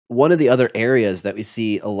one of the other areas that we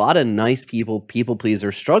see a lot of nice people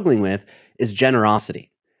pleasers struggling with is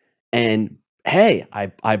generosity. And hey,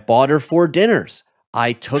 I bought her 4 dinners.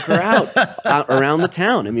 I took her out around the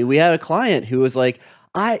town. I mean, we had a client who was like,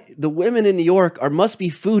 the women in New York must be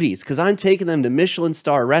foodies because I'm taking them to Michelin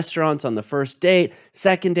star restaurants on the first date,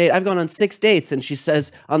 second date. I've gone on 6 dates. And she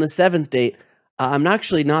says on the 7th date, I'm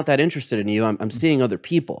actually not that interested in you. I'm seeing other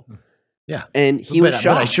people. Yeah. And he was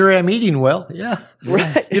shocked. But I sure am eating well. Yeah.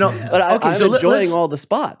 Right. You know, but I'm enjoying all the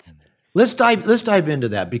spots. Let's dive into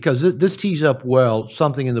that, because this tees up well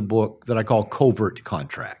something in the book that I call covert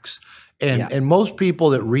contracts. And most people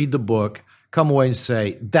that read the book come away and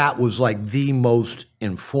say that was like the most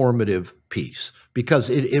informative piece, because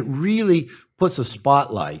it really puts a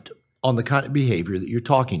spotlight on the kind of behavior that you're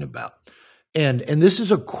talking about. And this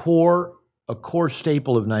is a core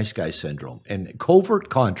staple of nice guy syndrome. And covert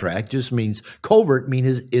contract just means, covert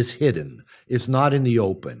means is hidden. It's not in the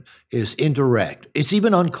open. It's indirect. It's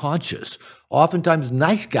even unconscious. Oftentimes,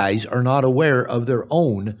 nice guys are not aware of their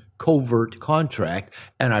own covert contract.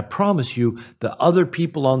 And I promise you, the other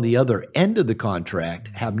people on the other end of the contract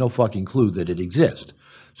have no fucking clue that it exists.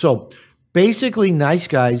 So basically, nice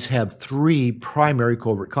guys have 3 primary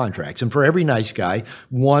covert contracts. And for every nice guy,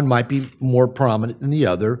 one might be more prominent than the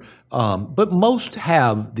other, but most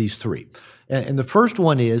have these 3. And the first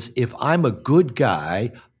one is, if I'm a good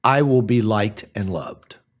guy, I will be liked and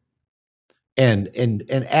loved. And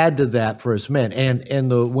add to that for us men,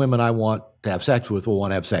 and the women I want to have sex with will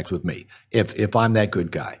want to have sex with me if I'm that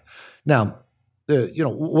good guy. Now,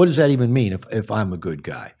 what does that even mean if I'm a good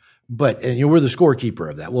guy? But we're the scorekeeper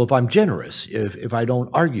of that. Well, if I'm generous, if I don't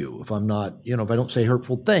argue, if I'm not, if I don't say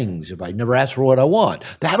hurtful things, if I never ask for what I want,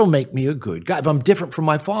 that'll make me a good guy. If I'm different from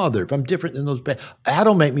my father, if I'm different than those bad,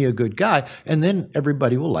 that'll make me a good guy. And then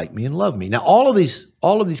everybody will like me and love me. Now, all of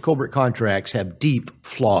these covert contracts have deep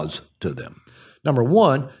flaws to them. Number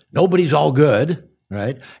 1, nobody's all good,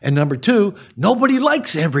 right? And number 2, nobody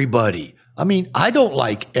likes everybody. I mean, I don't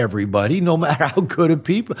like everybody, no matter how good of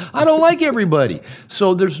people. I don't like everybody.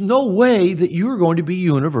 So there's no way that you're going to be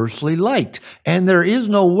universally liked. And there is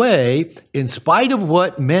no way, in spite of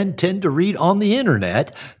what men tend to read on the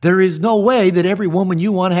internet, there is no way that every woman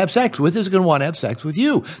you want to have sex with is going to want to have sex with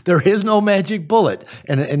you. There is no magic bullet.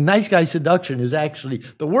 And nice guy seduction is actually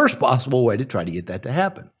the worst possible way to try to get that to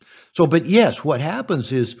happen. So, but yes, what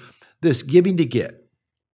happens is this giving to get.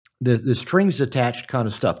 The strings attached kind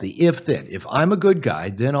of stuff, the if-then. If I'm a good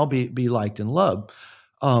guy, then I'll be liked and loved,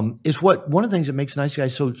 is one of the things that makes nice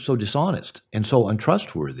guys so dishonest and so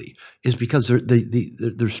untrustworthy, is because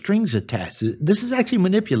there's strings attached. This is actually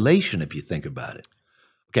manipulation if you think about it.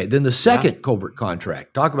 Okay, then the second covert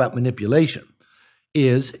contract, talk about manipulation,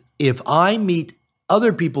 is if I meet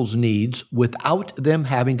other people's needs without them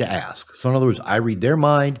having to ask. So in other words, I read their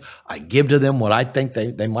mind, I give to them what I think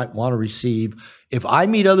they might want to receive. If I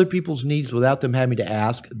meet other people's needs without them having to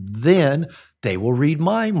ask, then they will read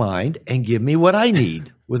my mind and give me what I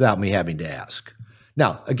need without me having to ask.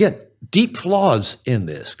 Now, again, deep flaws in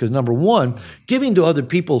this, because number 1, giving to other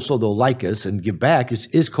people so they'll like us and give back is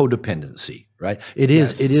codependency, right? It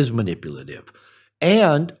is manipulative.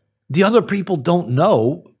 And the other people don't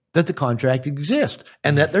know that the contract exists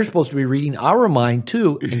and that they're supposed to be reading our mind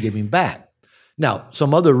too and giving back. Now,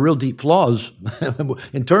 some other real deep flaws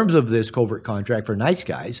in terms of this covert contract for nice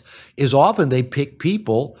guys is often they pick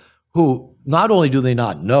people who not only do they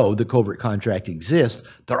not know the covert contract exists,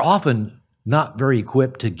 they're often not very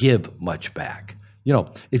equipped to give much back.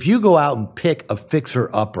 If you go out and pick a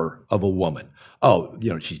fixer-upper of a woman,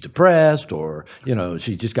 she's depressed, or,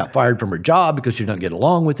 she just got fired from her job because she doesn't get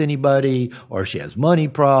along with anybody, or she has money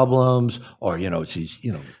problems, or, she's,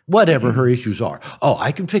 whatever her issues are. Oh,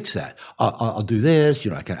 I can fix that. I'll do this.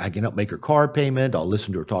 I can help make her car payment. I'll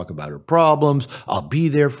listen to her talk about her problems. I'll be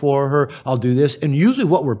there for her. I'll do this. And usually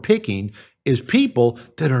what we're picking is people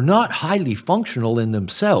that are not highly functional in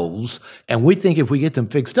themselves, and we think if we get them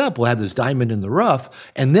fixed up, we'll have this diamond in the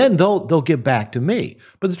rough, and then they'll give back to me.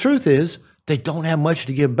 But the truth is, they don't have much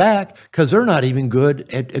to give back because they're not even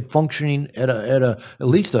good at functioning at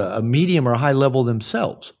least a medium or high level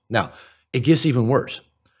themselves. Now, it gets even worse.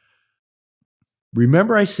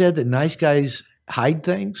 Remember I said that nice guys hide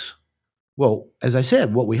things? Well, as I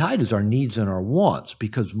said, what we hide is our needs and our wants,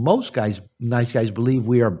 because most nice guys believe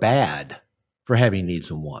we are bad for having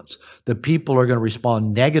needs and wants. That people are going to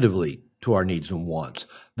respond negatively to our needs and wants,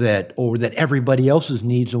 or that everybody else's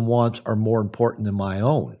needs and wants are more important than my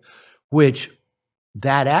own, which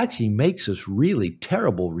that actually makes us really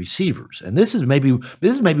terrible receivers. And this is maybe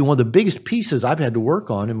one of the biggest pieces I've had to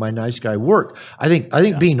work on in my nice guy work. I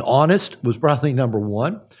think being honest was probably number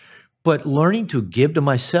 1. But learning to give to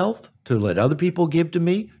myself, to let other people give to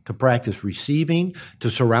me, to practice receiving, to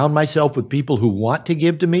surround myself with people who want to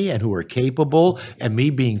give to me and who are capable, and me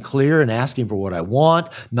being clear and asking for what I want,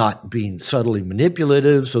 not being subtly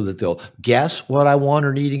manipulative so that they'll guess what I want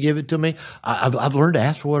or need to give it to me. I've learned to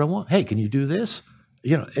ask for what I want. Hey, can you do this?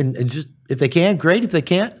 You know, and just, if they can, great. If they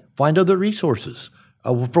can't, find other resources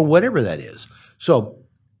for whatever that is. So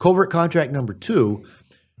covert contract number 2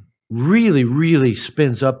 really, really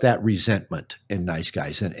spins up that resentment in nice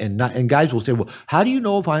guys. And guys will say, well, how do you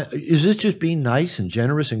know is this just being nice and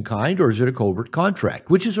generous and kind, or is it a covert contract?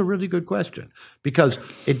 Which is a really good question, because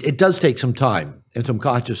it does take some time and some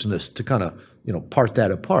consciousness to kind of, part that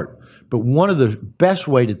apart. But one of the best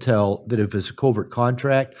way to tell that if it's a covert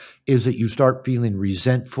contract is that you start feeling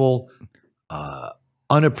resentful,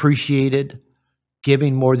 unappreciated,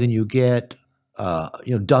 giving more than you get,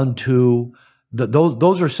 done to.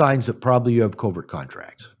 Those are signs that probably you have covert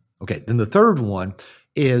contracts. Okay, then the third one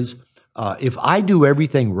is if I do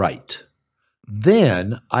everything right,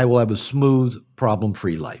 then I will have a smooth,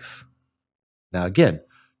 problem-free life. Now, again,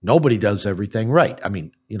 nobody does everything right. I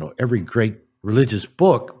mean, every great religious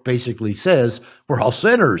book basically says we're all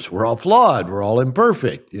sinners, we're all flawed, we're all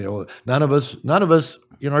imperfect. None of us,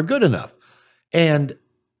 are good enough. And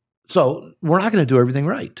so we're not going to do everything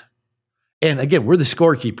right. And again, we're the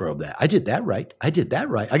scorekeeper of that. I did that right. I did that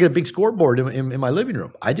right. I got a big scoreboard in my living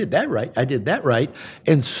room. I did that right. I did that right.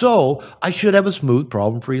 And so I should have a smooth,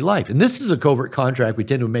 problem-free life. And this is a covert contract we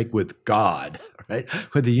tend to make with God, right?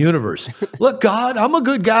 With the universe. Look, God, I'm a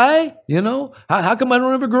good guy. How come I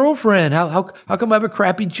don't have a girlfriend? How come I have a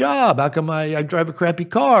crappy job? How come I drive a crappy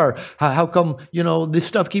car? How come, this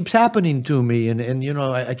stuff keeps happening to me? And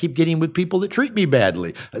I keep getting with people that treat me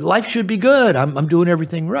badly. Life should be good. I'm doing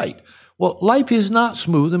everything right. Well, life is not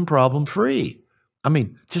smooth and problem-free. I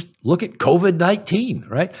mean, just look at COVID-19,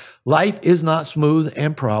 right? Life is not smooth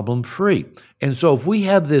and problem-free. And so if we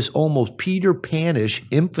have this almost Peter Pan-ish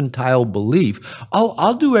infantile belief, oh,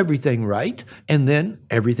 I'll do everything right, and then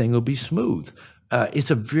everything will be smooth.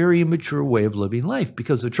 It's a very immature way of living life,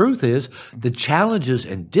 because the truth is the challenges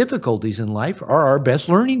and difficulties in life are our best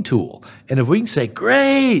learning tool. And if we can say,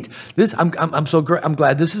 great, I'm so great, I'm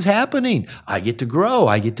glad this is happening. I get to grow,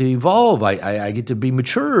 I get to evolve, I get to be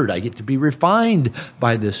matured, I get to be refined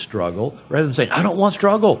by this struggle, rather than saying, I don't want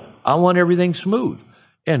struggle, I want everything smooth.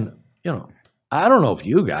 And, I don't know if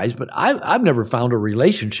you guys, but I've never found a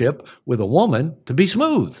relationship with a woman to be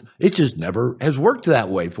smooth. It just never has worked that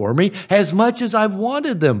way for me, as much as I've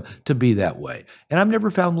wanted them to be that way. And I've never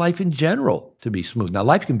found life in general to be smooth. Now,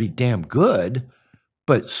 life can be damn good,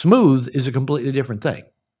 but smooth is a completely different thing.